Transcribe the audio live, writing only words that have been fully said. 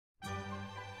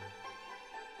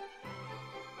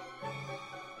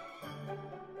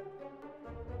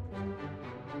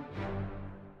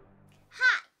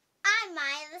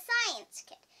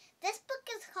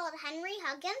Henry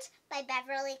Huggins by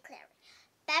Beverly Cleary.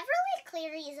 Beverly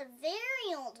Cleary is a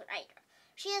very old writer.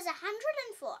 She is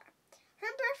 104. Her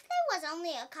birthday was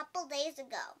only a couple days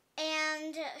ago,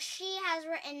 and she has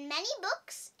written many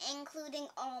books, including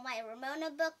all my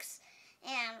Ramona books,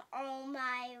 and all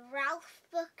my Ralph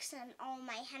books, and all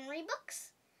my Henry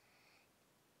books.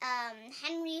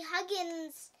 Henry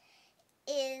Huggins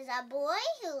is a boy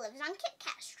who lives on Kit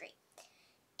Kat Street.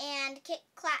 And Kit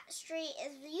Kat Street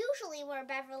is usually where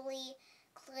Beverly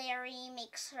Cleary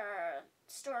makes her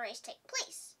stories take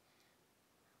place.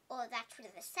 Or that's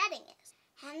where the setting is.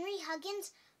 Henry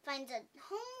Huggins finds a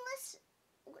homeless,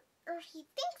 or he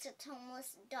thinks it's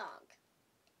homeless, dog.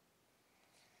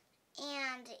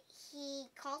 And he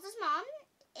calls his mom,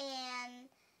 and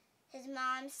his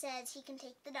mom says he can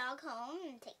take the dog home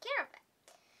and take care of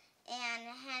it.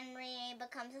 And Henry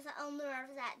becomes the owner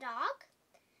of that dog.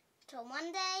 Till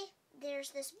one day,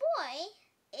 there's this boy,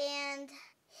 and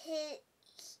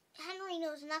Henry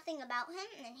knows nothing about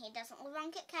him, and he doesn't live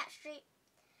on Kit Kat Street.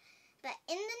 But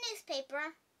in the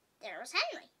newspaper, there was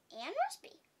Henry and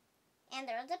Ribsy, and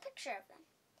there was a picture of them.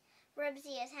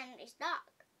 Ribsy is Henry's dog,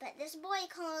 but this boy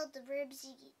called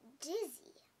Ribsy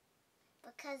Dizzy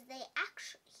because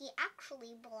he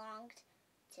actually belonged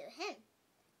to him.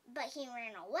 But he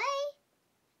ran away,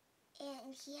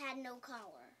 and he had no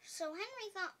collar. So Henry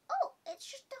thought, oh, it's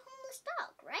just a homeless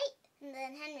dog, right? And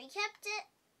then Henry kept it,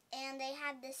 and they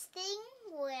had this thing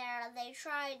where they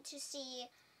tried to see,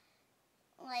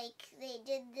 like, they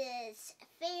did this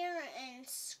fair and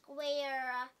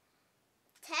square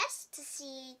test to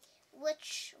see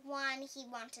which one he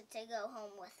wanted to go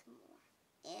home with more.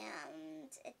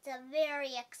 And it's a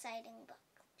very exciting book,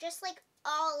 just like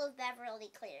all of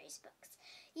Beverly Cleary's books.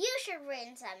 You should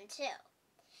read some too.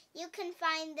 You can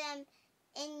find them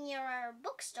in your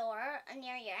bookstore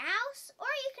near your house, or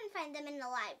you can find them in the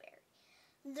library.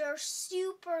 They're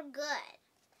super good.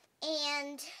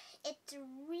 And it's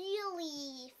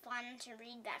really fun to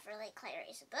read Beverly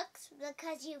Cleary's books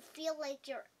because you feel like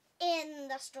you're in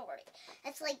the story.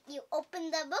 It's like you open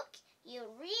the book, you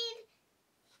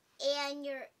read, and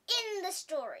you're in the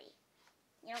story.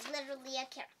 You're literally a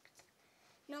character.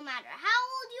 No matter how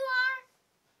old you are,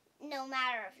 no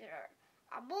matter if you're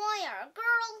a boy or a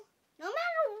girl, no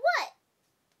matter what,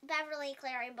 Beverly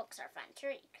Cleary books are fun to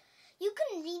read. You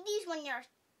can read these when you're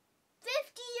 50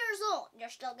 years old. You're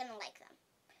still going to like them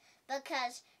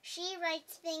because she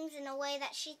writes things in a way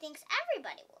that she thinks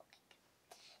everybody will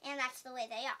like. And that's the way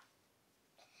they are.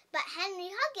 But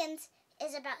Henry Huggins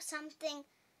is about something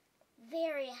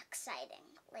very exciting,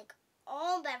 like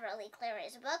all Beverly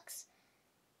Cleary's books,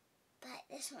 but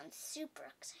this one's super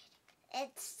exciting.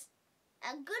 It's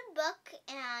a good book,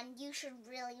 and you should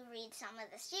really read some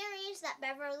of the series that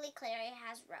Beverly Cleary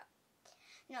has wrote.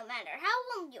 No matter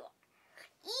how old you are.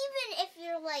 Even if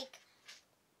you're like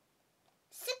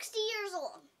 60 years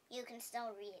old, you can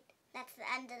still read. That's the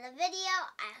end of the video.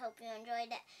 I hope you enjoyed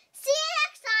it. See you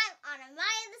next time on a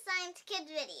Maya the Science Kids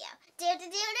video. Do do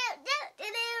do do do do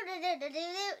do do do do do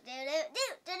do do do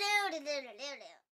do do do do do do.